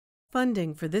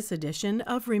Funding for this edition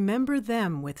of Remember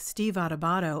Them with Steve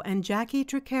Adubato and Jacqui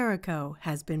Tricarico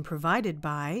has been provided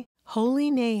by Holy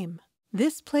Name.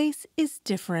 This place is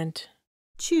different.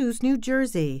 Choose New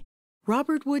Jersey.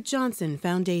 Robert Wood Johnson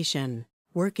Foundation.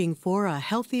 Working for a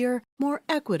healthier, more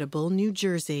equitable New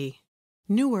Jersey.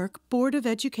 Newark Board of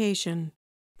Education.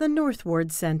 The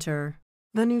Northward Center.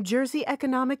 The New Jersey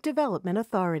Economic Development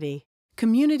Authority.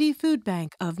 Community Food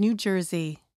Bank of New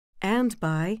Jersey. And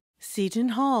by Seton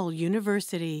Hall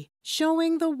University,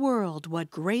 showing the world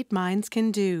what great minds can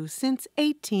do since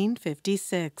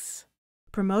 1856.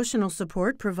 Promotional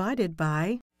support provided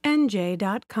by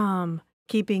NJ.com,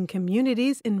 keeping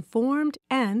communities informed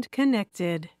and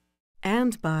connected.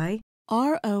 And by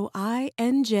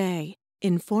ROINJ,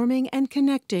 informing and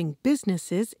connecting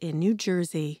businesses in New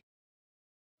Jersey.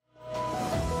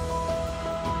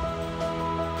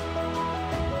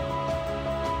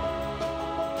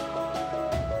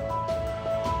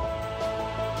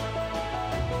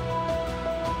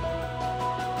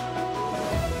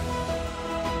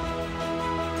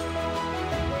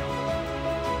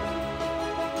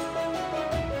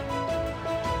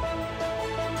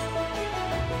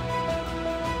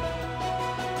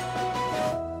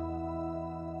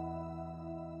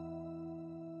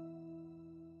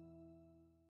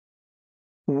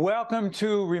 Welcome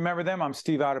to Remember Them. I'm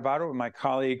Steve Adubato with my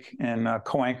colleague and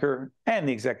co-anchor and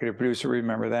the executive producer,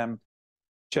 Remember Them,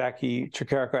 Jacqui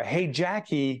Tricarico. Hey,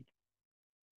 Jacqui,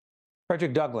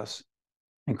 Frederick Douglass,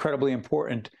 incredibly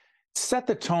important. Set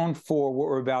the tone for what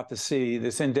we're about to see,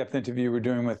 this in-depth interview we're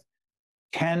doing with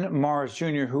Ken Morris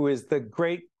Jr., who is the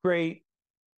great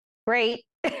grandson.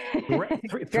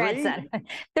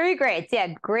 Three greats,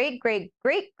 yeah.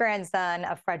 Great-grandson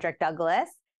of Frederick Douglass.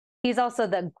 He's also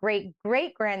the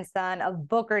great-great-grandson of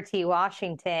Booker T.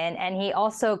 Washington, and he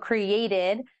also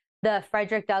created the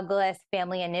Frederick Douglass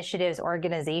Family Initiatives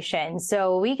organization.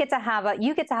 So you get to have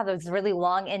this really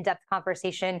long, in-depth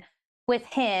conversation with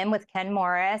him, with Ken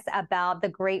Morris, about the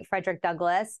great Frederick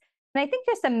Douglass. And I think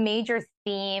just a major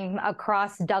theme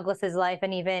across Douglass's life,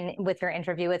 and even with your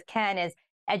interview with Ken, is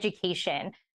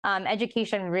education.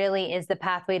 Education really is the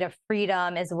pathway to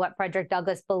freedom, is what Frederick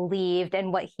Douglass believed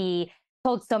and what he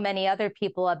told so many other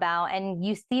people about. And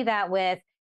you see that with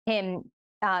him,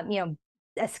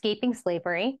 escaping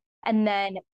slavery and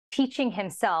then teaching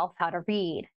himself how to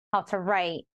read, how to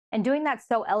write, and doing that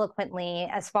so eloquently,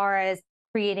 as far as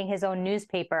creating his own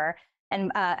newspaper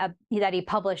and that he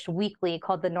published weekly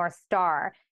called the North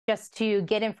Star, just to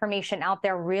get information out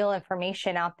there, real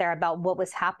information out there about what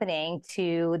was happening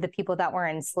to the people that were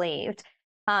enslaved.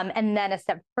 And then a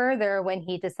step further, when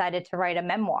he decided to write a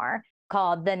memoir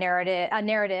called A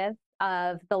Narrative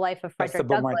of the Life of Frederick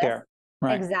Douglass. Right there.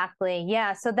 Right. Exactly.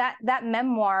 Yeah. So that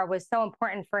memoir was so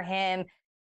important for him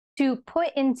to put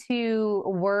into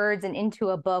words and into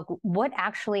a book what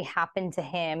actually happened to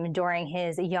him during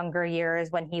his younger years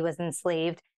when he was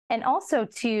enslaved, and also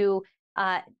to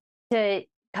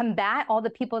combat all the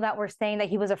people that were saying that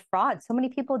he was a fraud. So many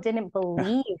people didn't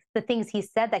believe the things he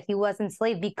said, that he was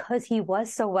enslaved, because he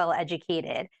was so well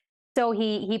educated. So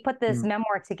he put this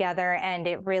memoir together, and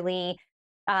it really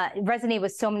resonated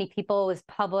with so many people. It was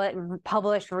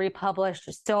published, republished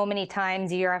so many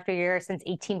times, year after year, since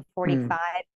 1845.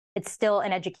 It's still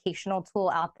an educational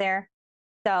tool out there.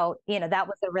 So, that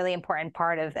was a really important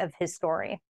part of his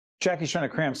story. Jacqui's trying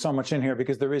to cram so much in here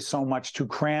because there is so much to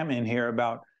cram in here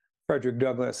about Frederick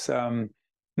Douglass,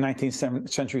 19th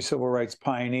century civil rights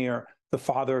pioneer, the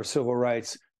father of civil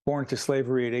rights, born to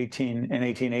slavery in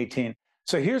 1818.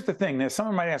 So here's the thing. Now,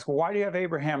 someone might ask, well, why do you have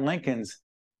Abraham Lincoln's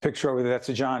picture over there? That's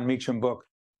a John Meacham book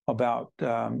about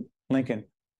Lincoln.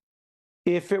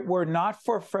 If it were not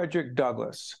for Frederick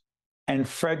Douglass and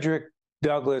Frederick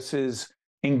Douglass's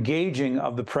engaging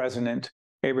of the president,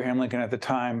 Abraham Lincoln at the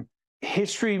time,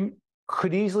 history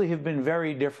could easily have been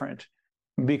very different,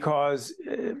 because,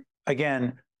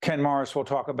 again, Ken Morris will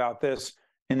talk about this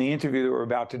in the interview that we're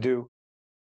about to do.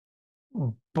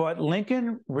 But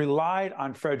Lincoln relied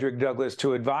on Frederick Douglass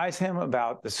to advise him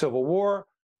about the Civil War,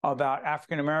 about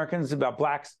African Americans, about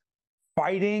blacks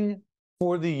fighting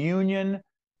for the Union.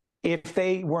 If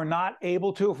they were not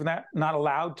able to, if not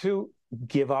allowed to,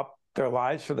 give up their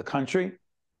lives for the country,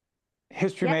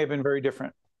 history may have been very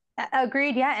different.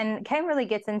 Agreed. Yeah. And Ken really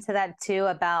gets into that too,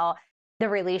 about the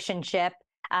relationship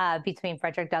between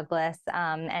Frederick Douglass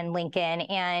and Lincoln,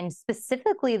 and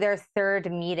specifically their third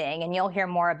meeting. And you'll hear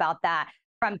more about that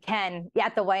from Ken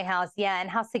at the White House. Yeah. And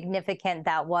how significant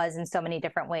that was in so many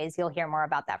different ways. You'll hear more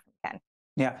about that from Ken.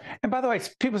 Yeah. And by the way,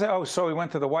 people say, oh, so he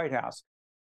went to the White House.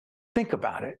 Think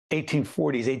about it.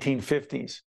 1840s,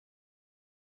 1850s.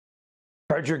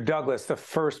 Frederick Douglass, the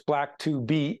first Black to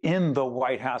be in the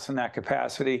White House in that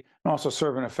capacity, and also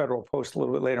serve in a federal post a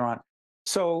little bit later on.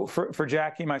 So for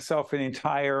Jackie, myself, and the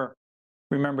entire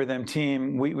Remember Them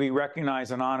team, we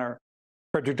recognize and honor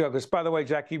Frederick Douglass. By the way,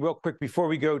 Jackie, real quick, before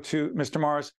we go to Mr.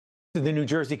 Morris, to the New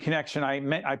Jersey connection,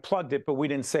 I plugged it, but we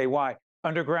didn't say why.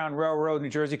 Underground Railroad, New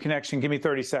Jersey connection, give me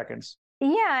 30 seconds.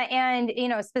 Yeah, and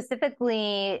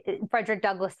specifically Frederick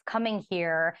Douglass coming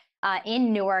here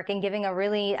in Newark and giving a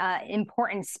really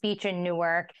important speech in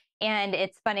Newark. And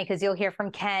it's funny because you'll hear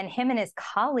from Ken, him and his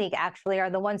colleague actually are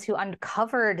the ones who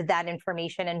uncovered that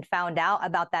information and found out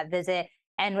about that visit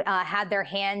and had their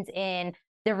hands in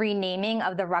the renaming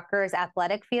of the Rutgers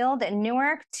athletic field in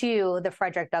Newark to the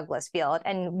Frederick Douglass Field.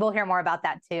 And we'll hear more about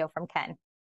that too from Ken.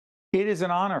 It is an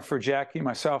honor for Jackie,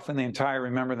 myself, and the entire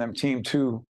Remember Them team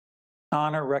to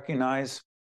honor, recognize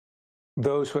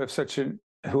those who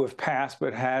have passed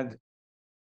but had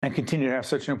and continue to have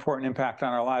such an important impact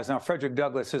on our lives. Now, Frederick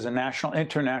Douglass is a national,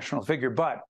 international figure,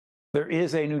 but there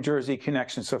is a New Jersey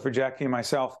connection. So for Jackie and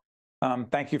myself,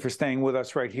 thank you for staying with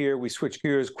us right here. We switch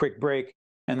gears, quick break,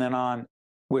 and then on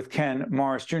with Ken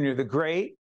Morris Jr., the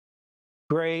great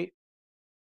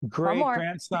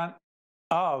grandson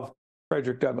of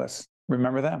Frederick Douglass.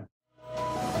 Remember them.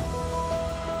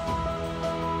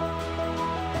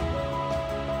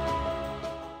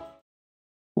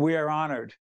 We are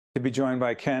honored to be joined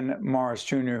by Ken Morris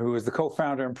Jr., who is the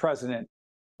co-founder and president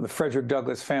of the Frederick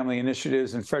Douglass Family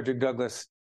Initiatives. And Frederick Douglass,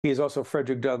 he is also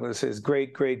Frederick Douglass's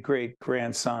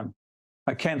great-great-great-grandson.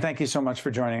 Ken, thank you so much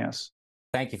for joining us.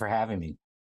 Thank you for having me.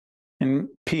 And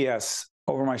P.S.,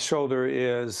 over my shoulder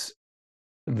is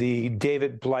the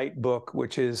David Blight book,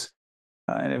 which is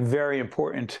a very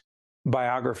important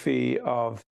biography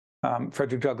of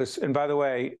Frederick Douglass. And by the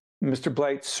way, Mr.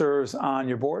 Blight serves on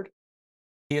your board?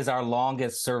 He is our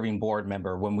longest serving board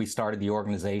member. When we started the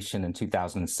organization in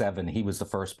 2007, he was the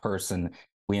first person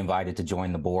we invited to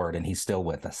join the board, and he's still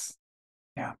with us.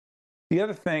 Yeah. The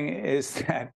other thing is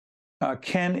that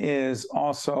Ken is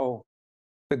also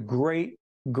the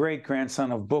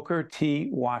great-grandson of Booker T.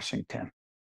 Washington.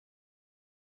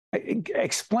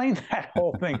 Explain that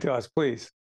whole thing to us, please.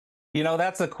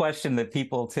 That's a question that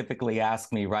people typically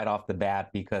ask me right off the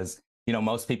bat because,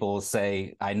 most people will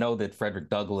say, I know that Frederick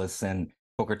Douglass and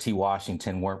Booker T.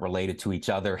 Washington weren't related to each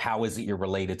other. How is it you're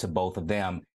related to both of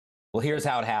them? Well, here's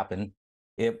how it happened.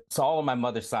 It's all on my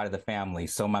mother's side of the family.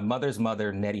 So my mother's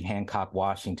mother, Nettie Hancock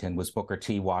Washington, was Booker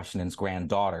T. Washington's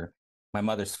granddaughter. My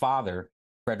mother's father,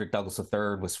 Frederick Douglass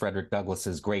III, was Frederick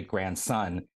Douglass's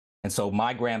great-grandson. And so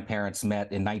my grandparents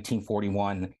met in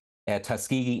 1941 at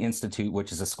Tuskegee Institute,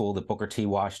 which is a school that Booker T.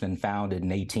 Washington founded in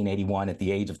 1881 at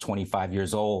the age of 25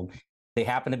 years old. They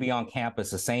happened to be on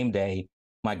campus the same day.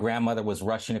 My grandmother was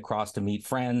rushing across to meet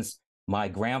friends. My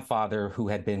grandfather, who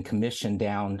had been commissioned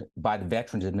down by the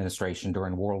Veterans Administration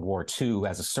during World War II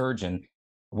as a surgeon,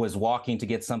 was walking to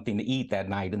get something to eat that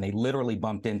night, and they literally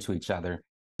bumped into each other.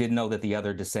 Didn't know that the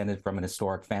other descended from an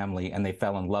historic family, and they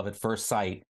fell in love at first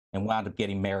sight and wound up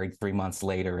getting married 3 months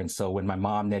later. And so when my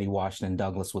mom, Nettie Washington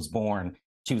Douglass, was born,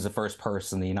 she was the first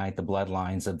person to unite the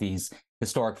bloodlines of these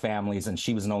historic families, and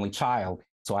she was an only child.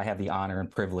 So I have the honor and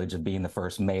privilege of being the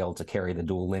first male to carry the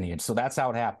dual lineage. So that's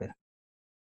how it happened.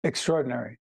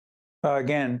 Extraordinary.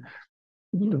 Again,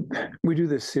 we do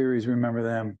this series, Remember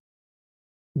Them,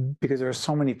 because there are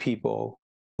so many people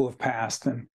who have passed,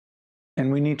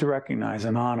 and we need to recognize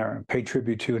and honor and pay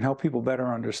tribute to and help people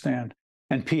better understand.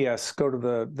 And P.S., go to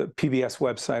the PBS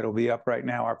website. It'll be up right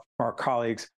now. Our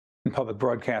colleagues in public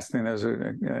broadcasting, there's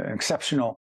an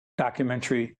exceptional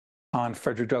documentary on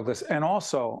Frederick Douglass and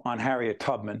also on Harriet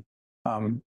Tubman,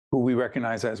 who we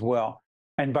recognize as well.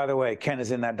 And by the way, Ken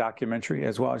is in that documentary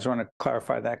as well. I just want to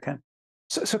clarify that, Ken.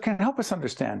 So Ken, help us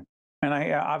understand. And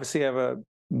I obviously have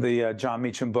the John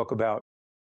Meacham book about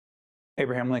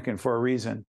Abraham Lincoln for a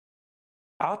reason.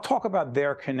 I'll talk about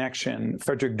their connection,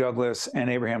 Frederick Douglass and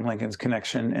Abraham Lincoln's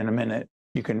connection, in a minute.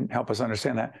 You can help us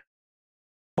understand that.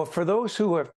 But for those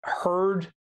who have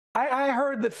heard, I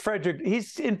heard that Frederick,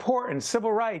 he's important,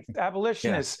 civil rights,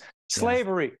 abolitionist,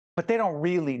 slavery, but they don't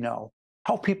really know.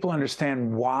 Help people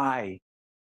understand why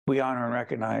we honor and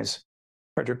recognize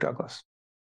Frederick Douglass.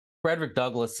 Frederick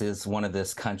Douglass is one of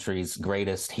this country's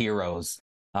greatest heroes.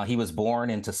 He was born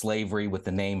into slavery with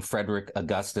the name Frederick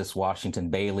Augustus Washington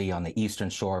Bailey on the eastern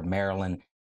shore of Maryland.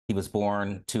 He was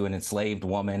born to an enslaved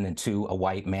woman and to a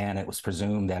white man. It was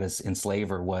presumed that his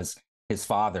enslaver was his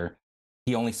father.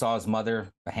 He only saw his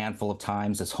mother a handful of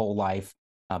times his whole life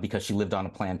because she lived on a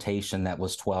plantation that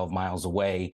was 12 miles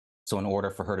away. So in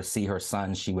order for her to see her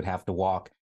son, she would have to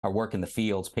walk or work in the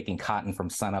fields, picking cotton from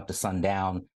sunup to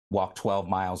sundown. walk 12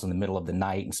 miles in the middle of the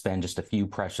night and spend just a few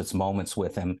precious moments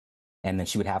with him. And then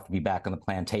she would have to be back on the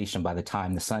plantation by the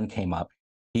time the sun came up.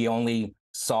 He only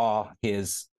saw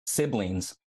his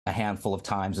siblings a handful of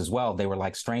times as well. They were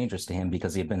like strangers to him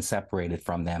because he had been separated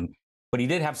from them. But he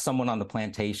did have someone on the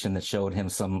plantation that showed him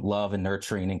some love and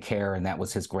nurturing and care, and that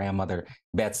was his grandmother,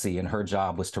 Betsy, and her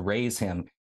job was to raise him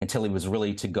until he was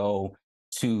really to go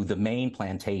to the main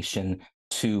plantation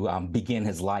to begin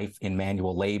his life in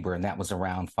manual labor, and that was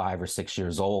around 5 or 6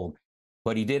 years old.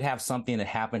 But he did have something that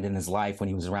happened in his life when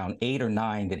he was around 8 or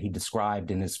 9 that he described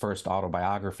in his first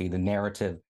autobiography, The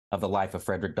Narrative of the Life of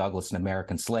Frederick Douglass, an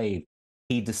American Slave.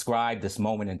 He described this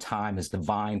moment in time as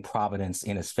divine providence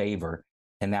in his favor.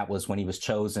 And that was when he was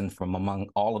chosen from among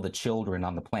all of the children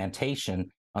on the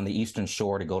plantation on the Eastern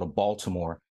Shore to go to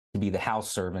Baltimore to be the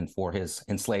house servant for his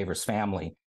enslaver's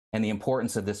family. And the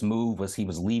importance of this move was he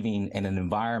was leaving in an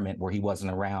environment where he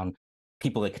wasn't around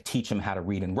people that could teach him how to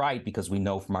read and write, because we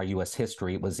know from our U.S.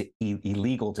 history it was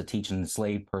illegal to teach an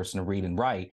enslaved person to read and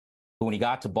write. But when he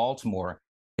got to Baltimore,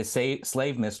 his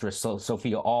slave mistress,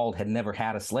 Sophia Auld, had never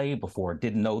had a slave before,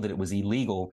 didn't know that it was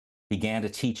illegal, began to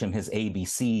teach him his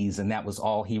ABCs, and that was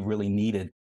all he really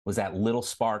needed, was that little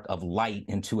spark of light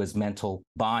into his mental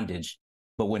bondage.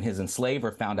 But when his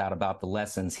enslaver found out about the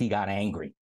lessons, he got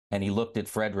angry. And he looked at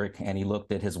Frederick and he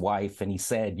looked at his wife and he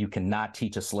said, "You cannot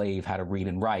teach a slave how to read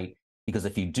and write, because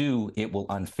if you do, it will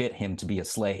unfit him to be a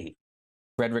slave."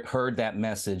 Frederick heard that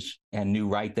message and knew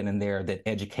right then and there that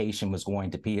education was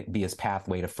going to be his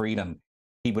pathway to freedom.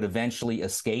 He would eventually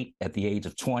escape at the age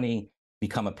of 20,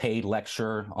 become a paid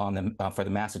lecturer for the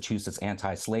Massachusetts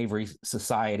Anti-Slavery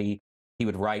Society. He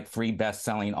would write 3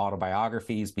 best-selling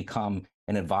autobiographies, become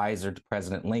an advisor to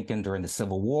President Lincoln during the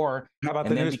Civil War. How about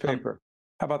the newspaper?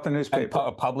 How about the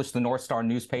newspaper? Published the North Star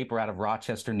newspaper out of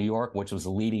Rochester, New York, which was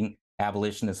a leading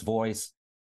abolitionist voice.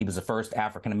 He was the first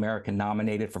African-American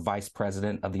nominated for Vice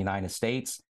President of the United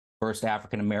States, first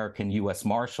African-American U.S.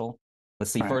 Marshal.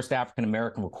 Let's see, first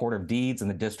African-American Recorder of Deeds in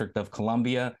the District of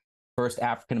Columbia, first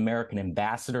African-American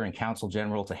ambassador and consul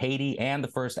general to Haiti, and the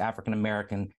first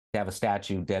African-American to have a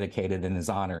statue dedicated in his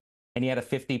honor. And he had a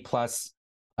 50-plus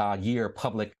year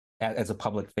as a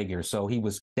public figure. So he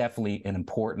was definitely an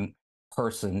important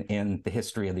person in the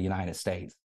history of the United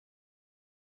States.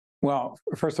 Well,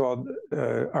 first of all,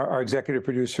 our executive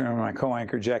producer and my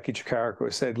co-anchor, Jacqui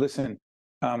Tricarico, said, "Listen,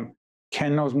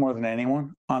 Ken knows more than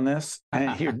anyone on this,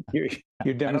 and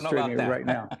you're demonstrating it right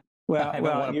now."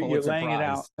 Well, you're laying it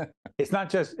out.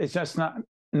 It's just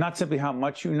not simply how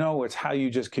much you know; it's how you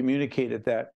just communicated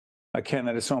that, Ken,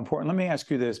 that is so important. Let me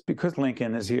ask you this, because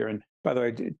Lincoln is here, and by the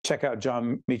way, check out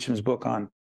John Meacham's book on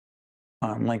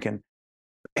Lincoln.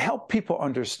 Help people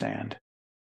understand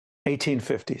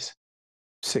 1850s.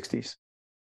 60s.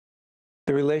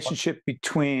 The relationship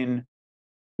between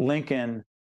Lincoln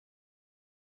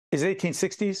is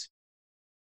 1860s?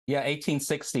 Yeah,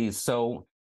 1860s. So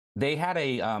they had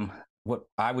a what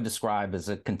I would describe as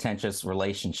a contentious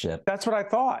relationship. That's what I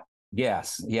thought.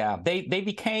 Yes, yeah. They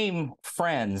became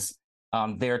friends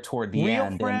there toward the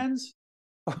end. Real friends?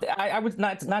 I would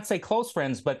not say close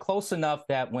friends, but close enough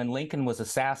that when Lincoln was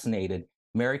assassinated,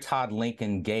 Mary Todd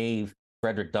Lincoln gave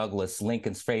Frederick Douglass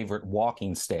Lincoln's favorite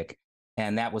walking stick,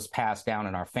 and that was passed down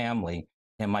in our family.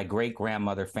 And my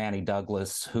great-grandmother, Fanny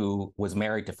Douglass, who was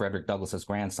married to Frederick Douglass's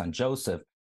grandson, Joseph,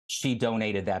 she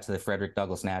donated that to the Frederick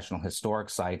Douglass National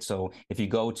Historic Site. So if you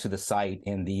go to the site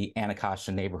in the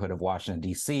Anacostia neighborhood of Washington,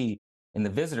 D.C., in the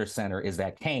visitor center is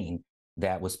that cane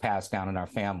that was passed down in our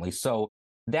family. So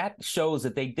that shows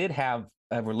that they did have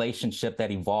a relationship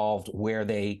that evolved where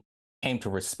they came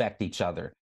to respect each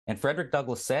other. And Frederick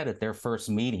Douglass said at their first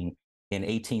meeting in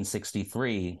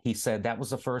 1863, he said, "That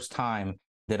was the first time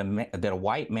that a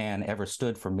white man ever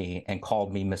stood for me and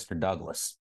called me Mr.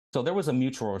 Douglass." So there was a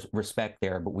mutual respect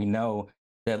there, but we know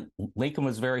that Lincoln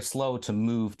was very slow to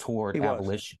move toward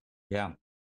abolition. Yeah.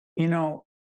 You know,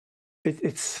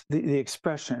 it's the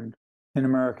expression in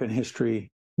American history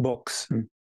books and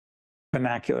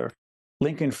vernacular,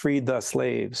 Lincoln freed the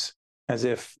slaves, as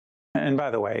if, and by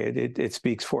the way, it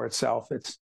speaks for itself.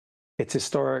 It's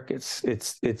historic,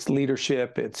 it's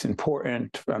leadership, it's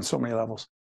important on so many levels.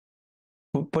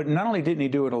 But not only didn't he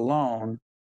do it alone,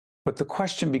 but the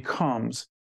question becomes,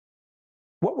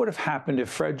 what would have happened if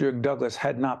Frederick Douglass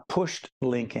had not pushed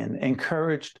Lincoln,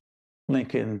 encouraged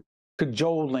Lincoln,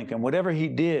 cajoled Lincoln, whatever he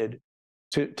did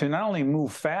to not only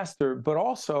move faster, but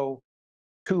also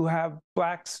to have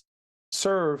blacks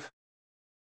serve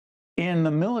in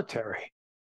the military,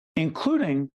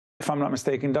 including, if I'm not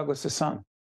mistaken, Douglass's son.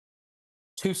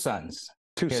 Two sons.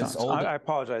 Two sons. I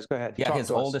apologize. Go ahead. Yeah,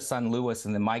 his oldest son, Lewis,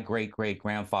 and then my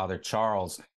great-great-grandfather,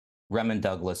 Charles, Remond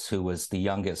Douglass, who was the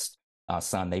youngest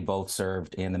son. They both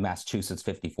served in the Massachusetts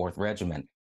 54th Regiment.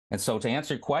 And so to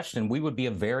answer your question, we would be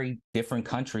a very different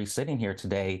country sitting here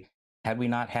today had we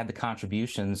not had the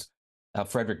contributions of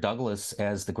Frederick Douglass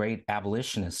as the great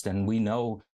abolitionist. And we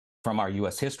know from our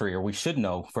U.S. history, or we should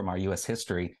know from our U.S.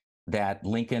 history, that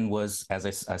Lincoln was, as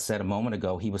I said a moment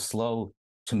ago, he was slow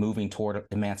to moving toward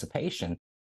emancipation.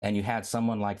 And you had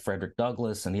someone like Frederick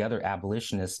Douglass and the other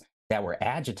abolitionists that were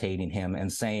agitating him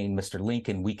and saying, Mr.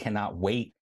 Lincoln, we cannot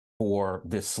wait for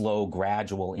this slow,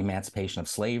 gradual emancipation of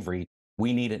slavery.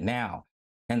 We need it now.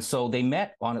 And so they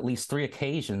met on at least 3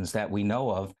 occasions that we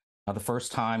know of. The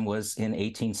first time was in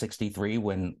 1863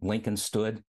 when Lincoln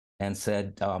stood and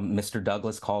said, Mr.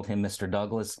 Douglass, called him Mr.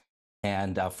 Douglass.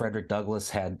 And Frederick Douglass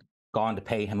had gone to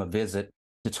pay him a visit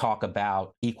to talk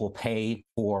about equal pay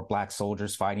for Black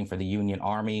soldiers fighting for the Union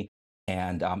Army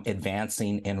and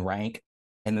advancing in rank.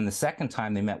 And then the second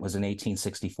time they met was in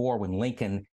 1864 when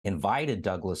Lincoln invited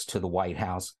Douglass to the White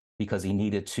House because he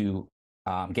needed to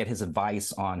get his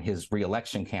advice on his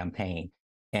reelection campaign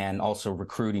and also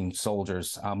recruiting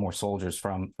soldiers, more soldiers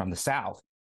from the South.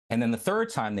 And then the third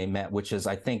time they met, which is,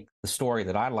 I think, the story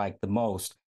that I like the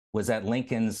most, was at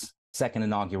Lincoln's second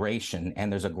inauguration.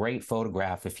 And there's a great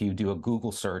photograph. If you do a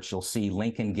Google search, you'll see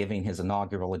Lincoln giving his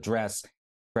inaugural address,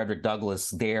 Frederick Douglass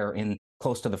there in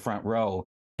close to the front row.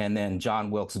 And then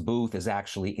John Wilkes Booth is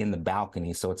actually in the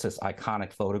balcony. So it's this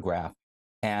iconic photograph.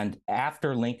 And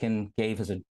after Lincoln gave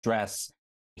his address,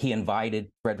 he invited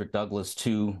Frederick Douglass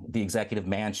to the executive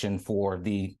mansion for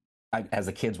the, as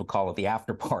the kids would call it, the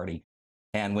after party.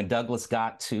 And when Douglass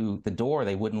got to the door,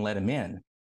 they wouldn't let him in.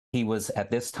 He was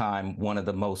at this time one of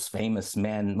the most famous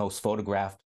men, most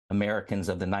photographed Americans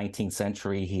of the 19th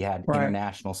century. He had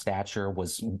international stature,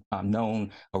 was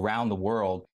known around the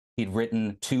world. He'd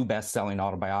written 2 best-selling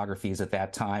autobiographies at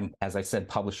that time. As I said,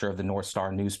 publisher of the North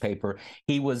Star newspaper.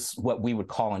 He was what we would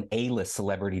call an A-list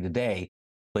celebrity today,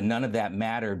 but none of that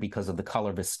mattered because of the color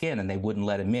of his skin, and they wouldn't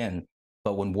let him in.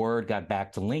 But when word got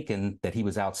back to Lincoln that he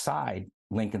was outside,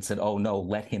 Lincoln said, oh, no,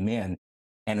 let him in.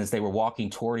 And as they were walking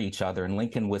toward each other, and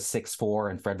Lincoln was 6'4",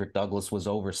 and Frederick Douglass was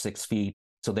over 6 feet,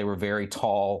 so they were very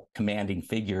tall, commanding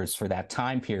figures for that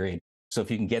time period. So if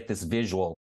you can get this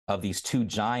visual of these 2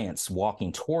 giants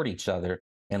walking toward each other,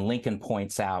 and Lincoln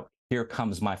points out, here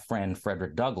comes my friend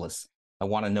Frederick Douglass. I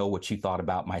want to know what you thought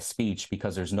about my speech,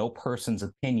 because there's no person's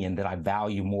opinion that I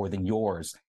value more than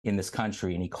yours in this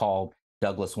country. And he called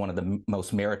Douglass one of the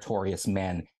most meritorious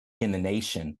men in the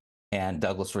nation. And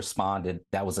Douglass responded,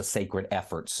 that was a sacred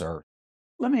effort, sir.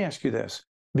 Let me ask you this.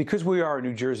 Because we are a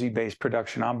New Jersey-based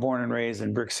production, I'm born and raised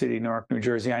in Brick City, Newark, New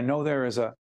Jersey. I know there is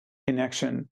a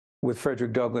connection with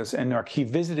Frederick Douglass and Newark. He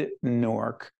visited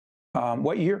Newark.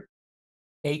 What year?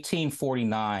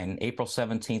 1849, April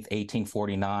 17th,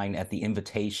 1849, at the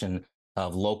invitation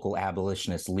of local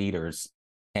abolitionist leaders.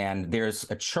 And there's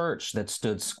a church that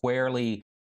stood squarely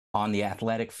on the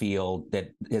athletic field that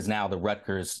is now the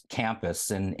Rutgers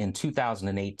campus. And in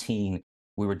 2018,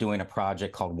 we were doing a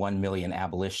project called 1 Million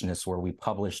Abolitionists, where we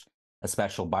published a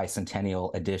special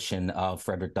bicentennial edition of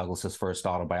Frederick Douglass's first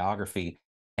autobiography.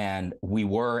 And we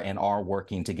were and are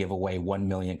working to give away 1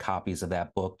 million copies of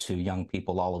that book to young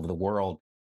people all over the world.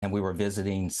 And we were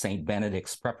visiting St.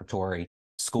 Benedict's Preparatory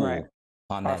School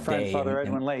on that day. Our friend Father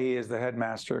Edwin Leahy is the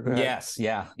headmaster. Yes,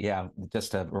 yeah,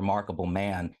 just a remarkable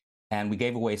man. And we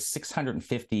gave away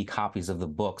 650 copies of the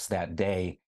books that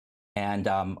day. And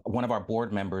one of our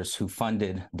board members who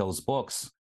funded those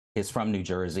books is from New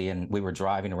Jersey. And we were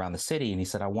driving around the city, and he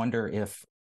said, I wonder if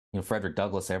Frederick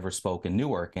Douglass ever spoke in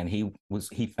Newark. And he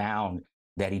found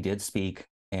that he did speak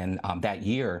in that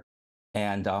year.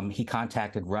 And he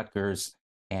contacted Rutgers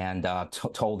and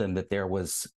told them that there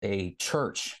was a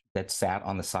church that sat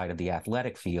on the side of the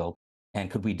athletic field, and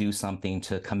could we do something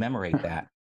to commemorate that?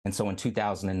 And so in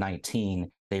 2019,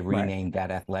 they renamed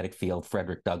that athletic field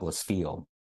Frederick Douglass Field.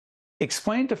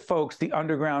 Explain to folks the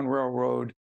Underground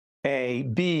Railroad, A,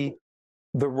 B,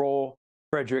 the role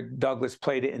Frederick Douglass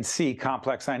played it, and C,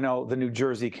 complex, I know, the New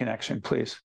Jersey connection,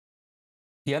 please.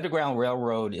 The Underground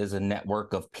Railroad is a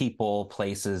network of people,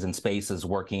 places, and spaces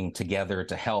working together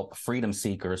to help freedom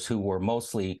seekers who were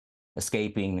mostly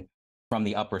escaping from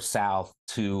the Upper South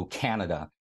to Canada.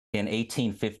 In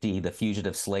 1850, the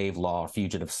Fugitive Slave Law,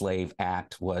 Fugitive Slave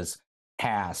Act, was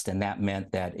passed, and that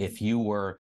meant that if you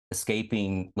were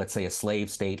escaping, let's say, a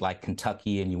slave state like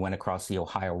Kentucky, and you went across the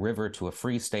Ohio River to a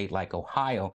free state like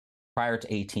Ohio, prior to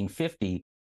 1850,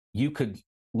 you could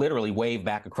literally wave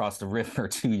back across the river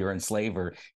to your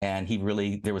enslaver, and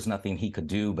there was nothing he could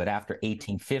do. But after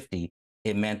 1850,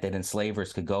 it meant that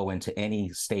enslavers could go into any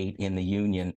state in the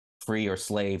Union, free or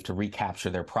slave, to recapture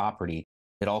their property.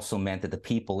 it also meant that the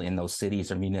people in those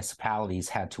cities or municipalities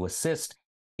had to assist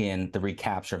in the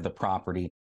recapture of the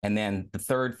property. And then the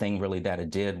third thing really that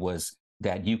it did was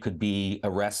that you could be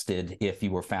arrested if you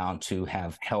were found to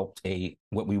have helped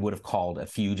what we would have called a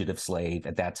fugitive slave.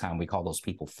 At that time, we call those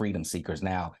people freedom seekers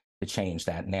now, to change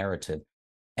that narrative.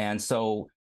 And so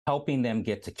helping them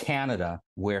get to Canada,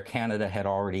 where Canada had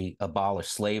already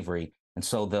abolished slavery. And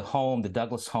so the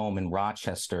Douglass home in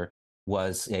Rochester,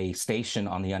 was a station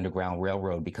on the Underground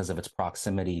Railroad because of its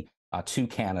proximity to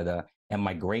Canada. And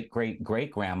my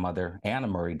great-great-great-grandmother, Anna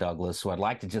Murray Douglass, who I'd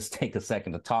like to just take a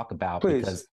second to talk about, Please.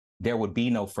 because there would be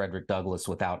no Frederick Douglass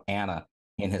without Anna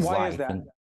in his life. Why is that? And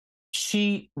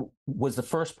she was the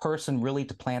first person really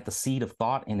to plant the seed of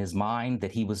thought in his mind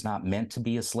that he was not meant to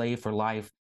be a slave for life.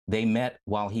 They met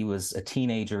while he was a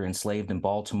teenager enslaved in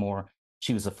Baltimore.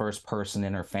 She was the first person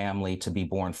in her family to be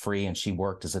born free, and she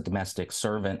worked as a domestic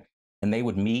servant. And they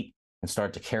would meet and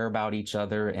start to care about each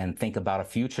other and think about a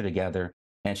future together.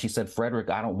 And she said, Frederick,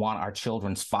 I don't want our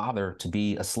children's father to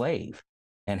be a slave.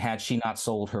 And had she not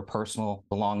sold her personal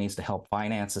belongings to help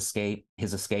finance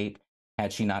his escape,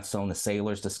 had she not sewn the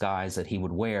sailor's disguise that he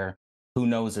would wear, who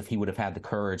knows if he would have had the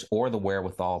courage or the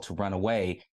wherewithal to run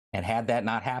away. And had that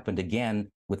not happened, again,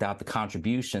 without the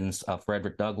contributions of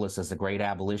Frederick Douglass as the great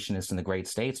abolitionist and the great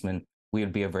statesman, we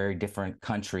would be a very different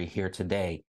country here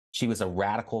today. She was a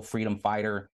radical freedom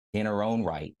fighter in her own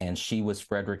right, and she was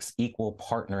Frederick's equal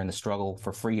partner in the struggle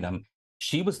for freedom.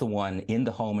 She was the one in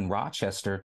the home in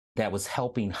Rochester that was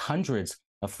helping hundreds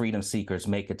of freedom seekers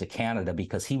make it to Canada,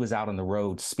 because he was out on the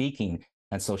road speaking.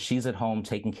 And so she's at home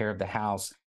taking care of the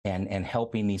house and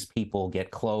helping these people get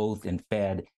clothed and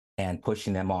fed and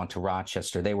pushing them on to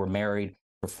Rochester. They were married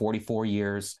for 44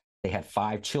 years. They had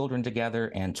 5 children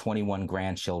together and 21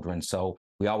 grandchildren. So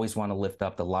we always want to lift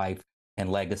up the life and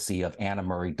legacy of Anna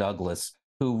Murray Douglass,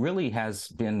 who really has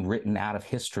been written out of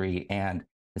history, and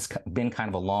it's been kind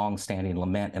of a long-standing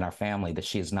lament in our family that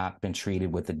she has not been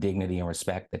treated with the dignity and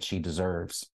respect that she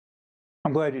deserves.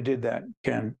 I'm glad you did that,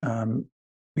 Ken.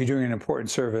 You're doing an important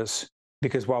service,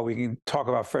 because while we can talk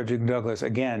about Frederick Douglass,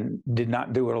 again, did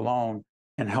not do it alone,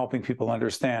 and helping people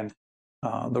understand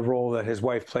the role that his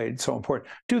wife played, so important.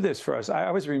 Do this for us.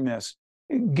 I was remiss.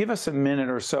 Give us a minute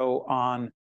or so on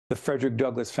the Frederick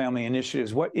Douglass Family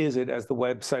Initiatives. What is it, as the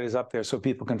website is up there, so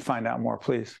people can find out more,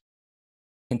 please?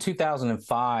 In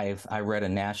 2005, I read a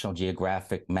National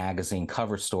Geographic magazine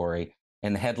cover story,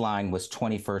 and the headline was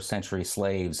 21st Century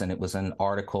Slaves, and it was an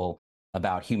article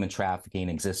about human trafficking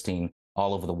existing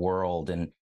all over the world. And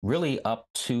really up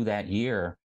to that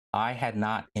year, I had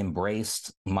not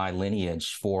embraced my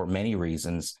lineage for many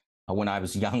reasons. When I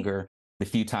was younger, the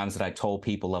few times that I told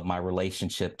people of my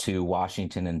relationship to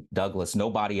Washington and Douglass,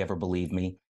 nobody ever believed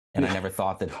me. And I never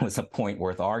thought that it was a point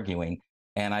worth arguing.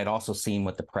 And I'd also seen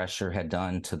what the pressure had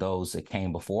done to those that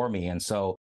came before me. And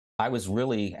so I was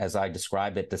really, as I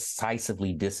describe it,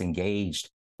 decisively disengaged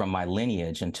from my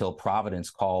lineage until Providence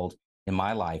called in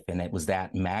my life. And it was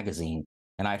that magazine.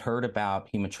 And I'd heard about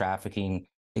human trafficking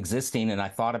existing, and I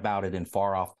thought about it in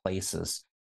far off places.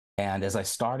 And as I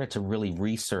started to really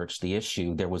research the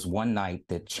issue, there was one night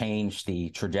that changed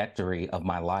the trajectory of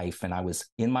my life. And I was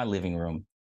in my living room,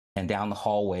 and down the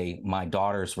hallway, my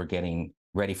daughters were getting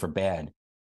ready for bed.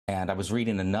 And I was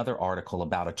reading another article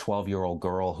about a 12-year-old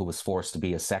girl who was forced to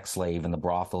be a sex slave in the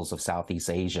brothels of Southeast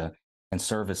Asia and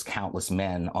serve as countless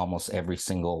men almost every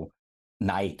single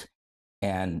night.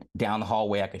 And down the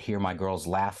hallway, I could hear my girls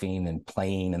laughing and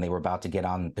playing, and they were about to get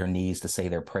on their knees to say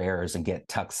their prayers and get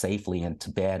tucked safely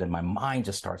into bed. And my mind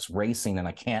just starts racing, and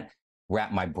I can't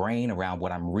wrap my brain around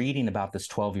what I'm reading about this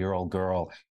 12-year-old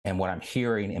girl and what I'm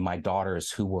hearing in my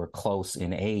daughters, who were close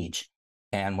in age.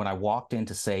 And when I walked in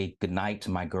to say goodnight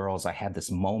to my girls, I had this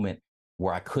moment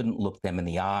where I couldn't look them in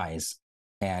the eyes.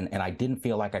 And I didn't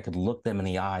feel like I could look them in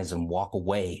the eyes and walk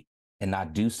away and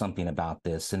not do something about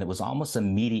this. And it was almost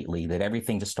immediately that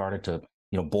everything just started to,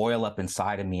 boil up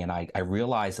inside of me. And I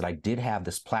realized that I did have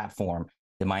this platform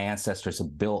that my ancestors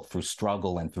had built through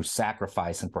struggle and through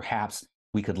sacrifice. And perhaps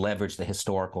we could leverage the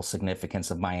historical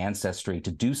significance of my ancestry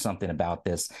to do something about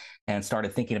this, and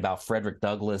started thinking about Frederick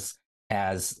Douglass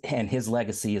and his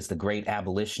legacy as the great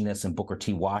abolitionist, and Booker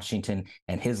T. Washington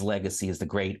and his legacy as the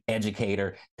great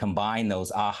educator. Combine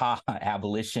those,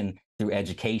 abolition through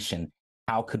education.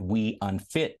 How could we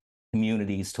unfit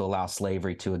communities to allow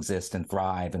slavery to exist and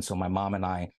thrive? And so my mom and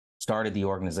I started the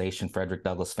organization Frederick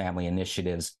Douglass Family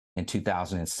Initiatives in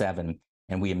 2007,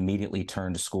 and we immediately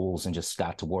turned to schools and just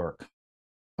got to work.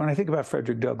 When I think about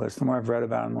Frederick Douglass, the more I've read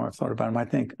about him, the more I've thought about him, I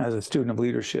think as a student of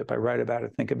leadership, I write about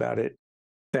it, think about it,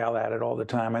 fail at it all the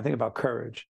time. I think about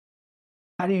courage.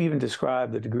 How do you even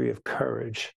describe the degree of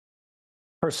courage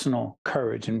personal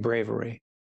courage and bravery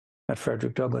that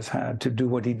Frederick Douglass had to do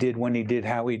what he did, when he did,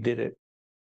 how he did it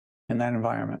in that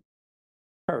environment.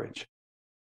 Courage.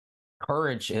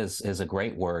 Courage is a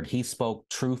great word. He spoke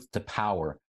truth to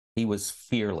power. He was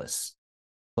fearless.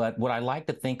 But what I like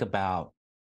to think about,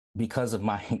 because of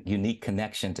my unique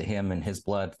connection to him and his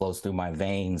blood flows through my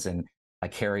veins and I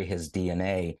carry his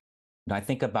DNA, and I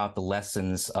think about the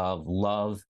lessons of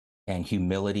love and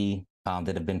humility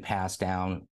that have been passed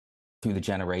down through the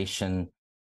generation,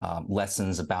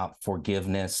 lessons about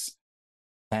forgiveness.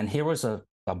 And here was a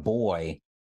boy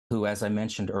who, as I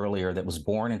mentioned earlier, that was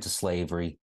born into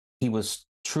slavery. He was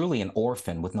truly an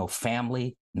orphan with no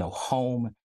family, no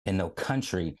home, and no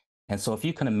country. And so if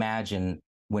you can imagine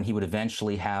when he would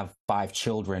eventually have 5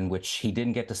 children, which he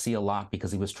didn't get to see a lot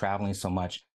because he was traveling so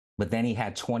much, but then he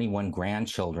had 21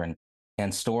 grandchildren,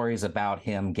 and stories about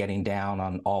him getting down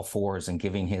on all fours and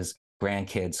giving his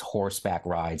grandkids horseback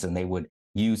rides, and they would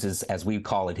use his, as we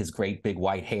call it, his great big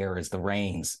white hair as the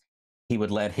reins. He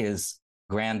would let his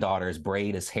granddaughters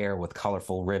braid his hair with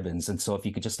colorful ribbons. And so if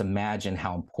you could just imagine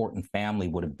how important family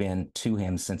would have been to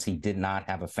him, since he did not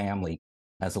have a family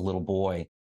as a little boy.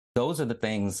 Those are the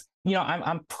things, you know,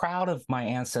 I'm proud of my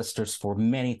ancestors for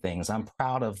many things. I'm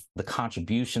proud of the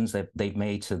contributions that they've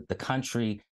made to the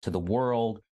country, to the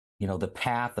world, you know, the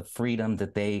path of freedom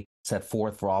that they set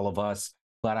forth for all of us.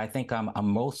 But I think I'm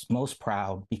most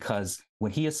proud because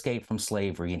when he escaped from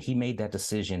slavery and he made that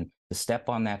decision to step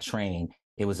on that train,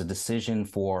 it was a decision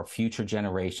for future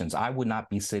generations. I would not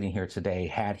be sitting here today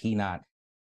had he not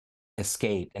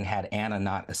escaped and had Anna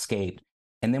not escaped.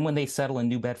 And then when they settle in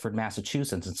New Bedford,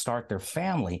 Massachusetts and start their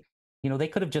family, you know, they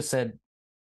could have just said,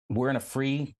 we're in a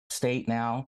free state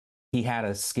now. He had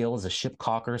a skill as a ship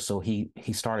caulker, so he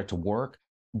started to work.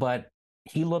 But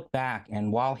he looked back,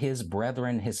 and while his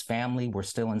brethren, his family were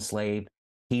still enslaved,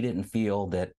 he didn't feel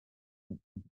that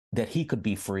he could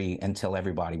be free until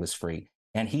everybody was free.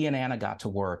 And he and Anna got to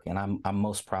work, and I'm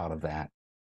most proud of that.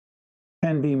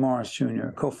 Ken B. Morris Jr.,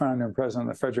 co-founder and president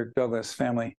of the Frederick Douglass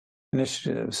Family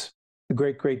Initiatives, the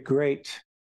great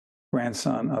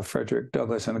grandson of Frederick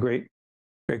Douglass and the great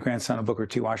grandson of Booker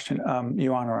T. Washington.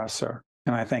 You honor us, sir,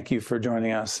 and I thank you for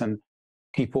joining us. And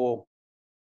people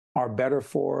are better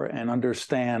for and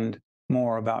understand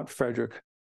more about Frederick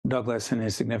Douglass and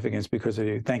his significance because of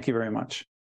you. Thank you very much.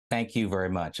 Thank you very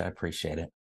much. I appreciate it.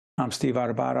 I'm Steve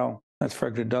Adubato. That's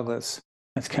Frederick Douglass.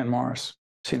 That's Ken Morris.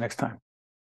 See you next time.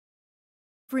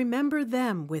 Remember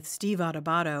Them with Steve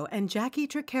Adubato and Jacqui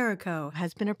Tricarico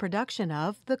has been a production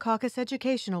of the Caucus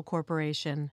Educational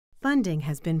Corporation. Funding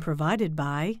has been provided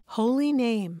by Holy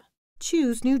Name,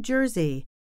 Choose New Jersey,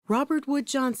 Robert Wood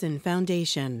Johnson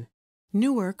Foundation,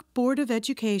 Newark Board of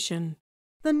Education,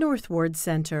 the North Ward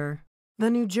Center, the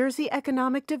New Jersey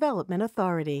Economic Development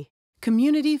Authority,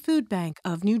 Community Food Bank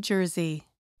of New Jersey,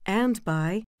 and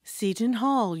by Seton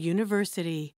Hall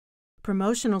University.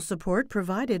 Promotional support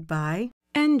provided by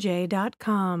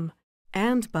NJ.com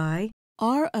and by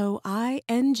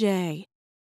ROINJ.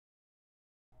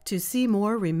 To see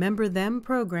more Remember Them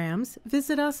programs,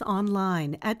 visit us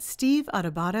online at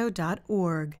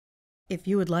steveadubato.org. If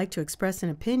you would like to express an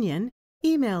opinion,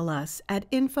 email us at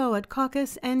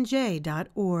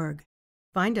info@caucusnj.org.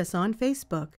 Find us on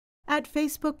Facebook at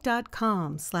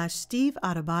facebook.com/Steve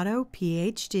Adubato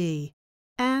PhD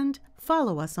and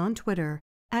follow us on Twitter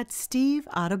at Steve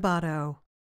Adubato.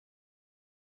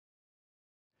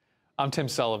 I'm Tim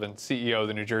Sullivan, CEO of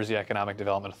the New Jersey Economic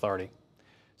Development Authority.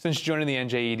 Since joining the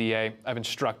NJEDA, I've been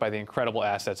struck by the incredible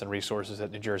assets and resources that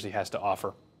New Jersey has to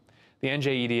offer. The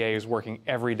NJEDA is working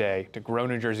every day to grow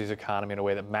New Jersey's economy in a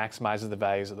way that maximizes the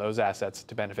values of those assets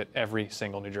to benefit every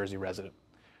single New Jersey resident.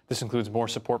 This includes more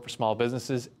support for small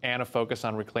businesses and a focus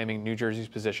on reclaiming New Jersey's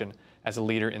position as a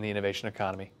leader in the innovation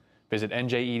economy. Visit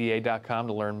njeda.com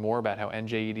to learn more about how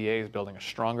NJEDA is building a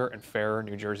stronger and fairer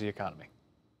New Jersey economy.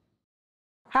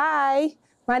 Hi,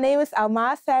 my name is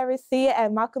Alma Sarisia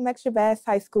at Malcolm X Shabazz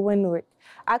High School in Newark.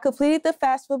 I completed the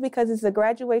FAFSA because it's a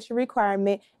graduation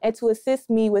requirement and to assist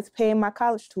me with paying my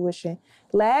college tuition.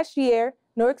 Last year,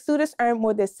 Newark students earned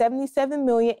more than $77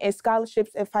 million in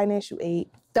scholarships and financial aid.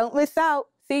 Don't miss out.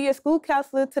 See your school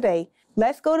counselor today.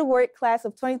 Let's go to work, class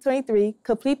of 2023.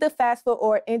 Complete the FAFSA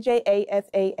or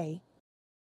NJAFAA.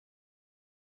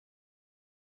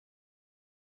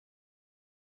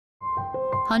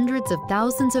 Hundreds of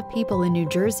thousands of people in New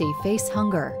Jersey face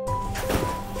hunger.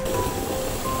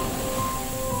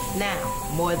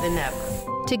 Now, more than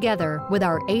ever. Together with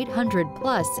our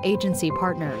 800-plus agency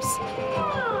partners.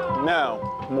 Now,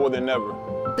 more than ever.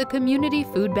 The Community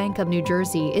Food Bank of New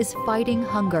Jersey is fighting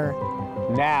hunger.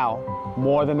 Now,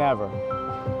 more than ever.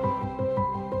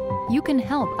 you can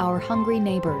help our hungry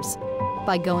neighbors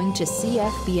by going to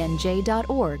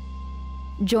cfbnj.org.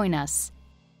 Join us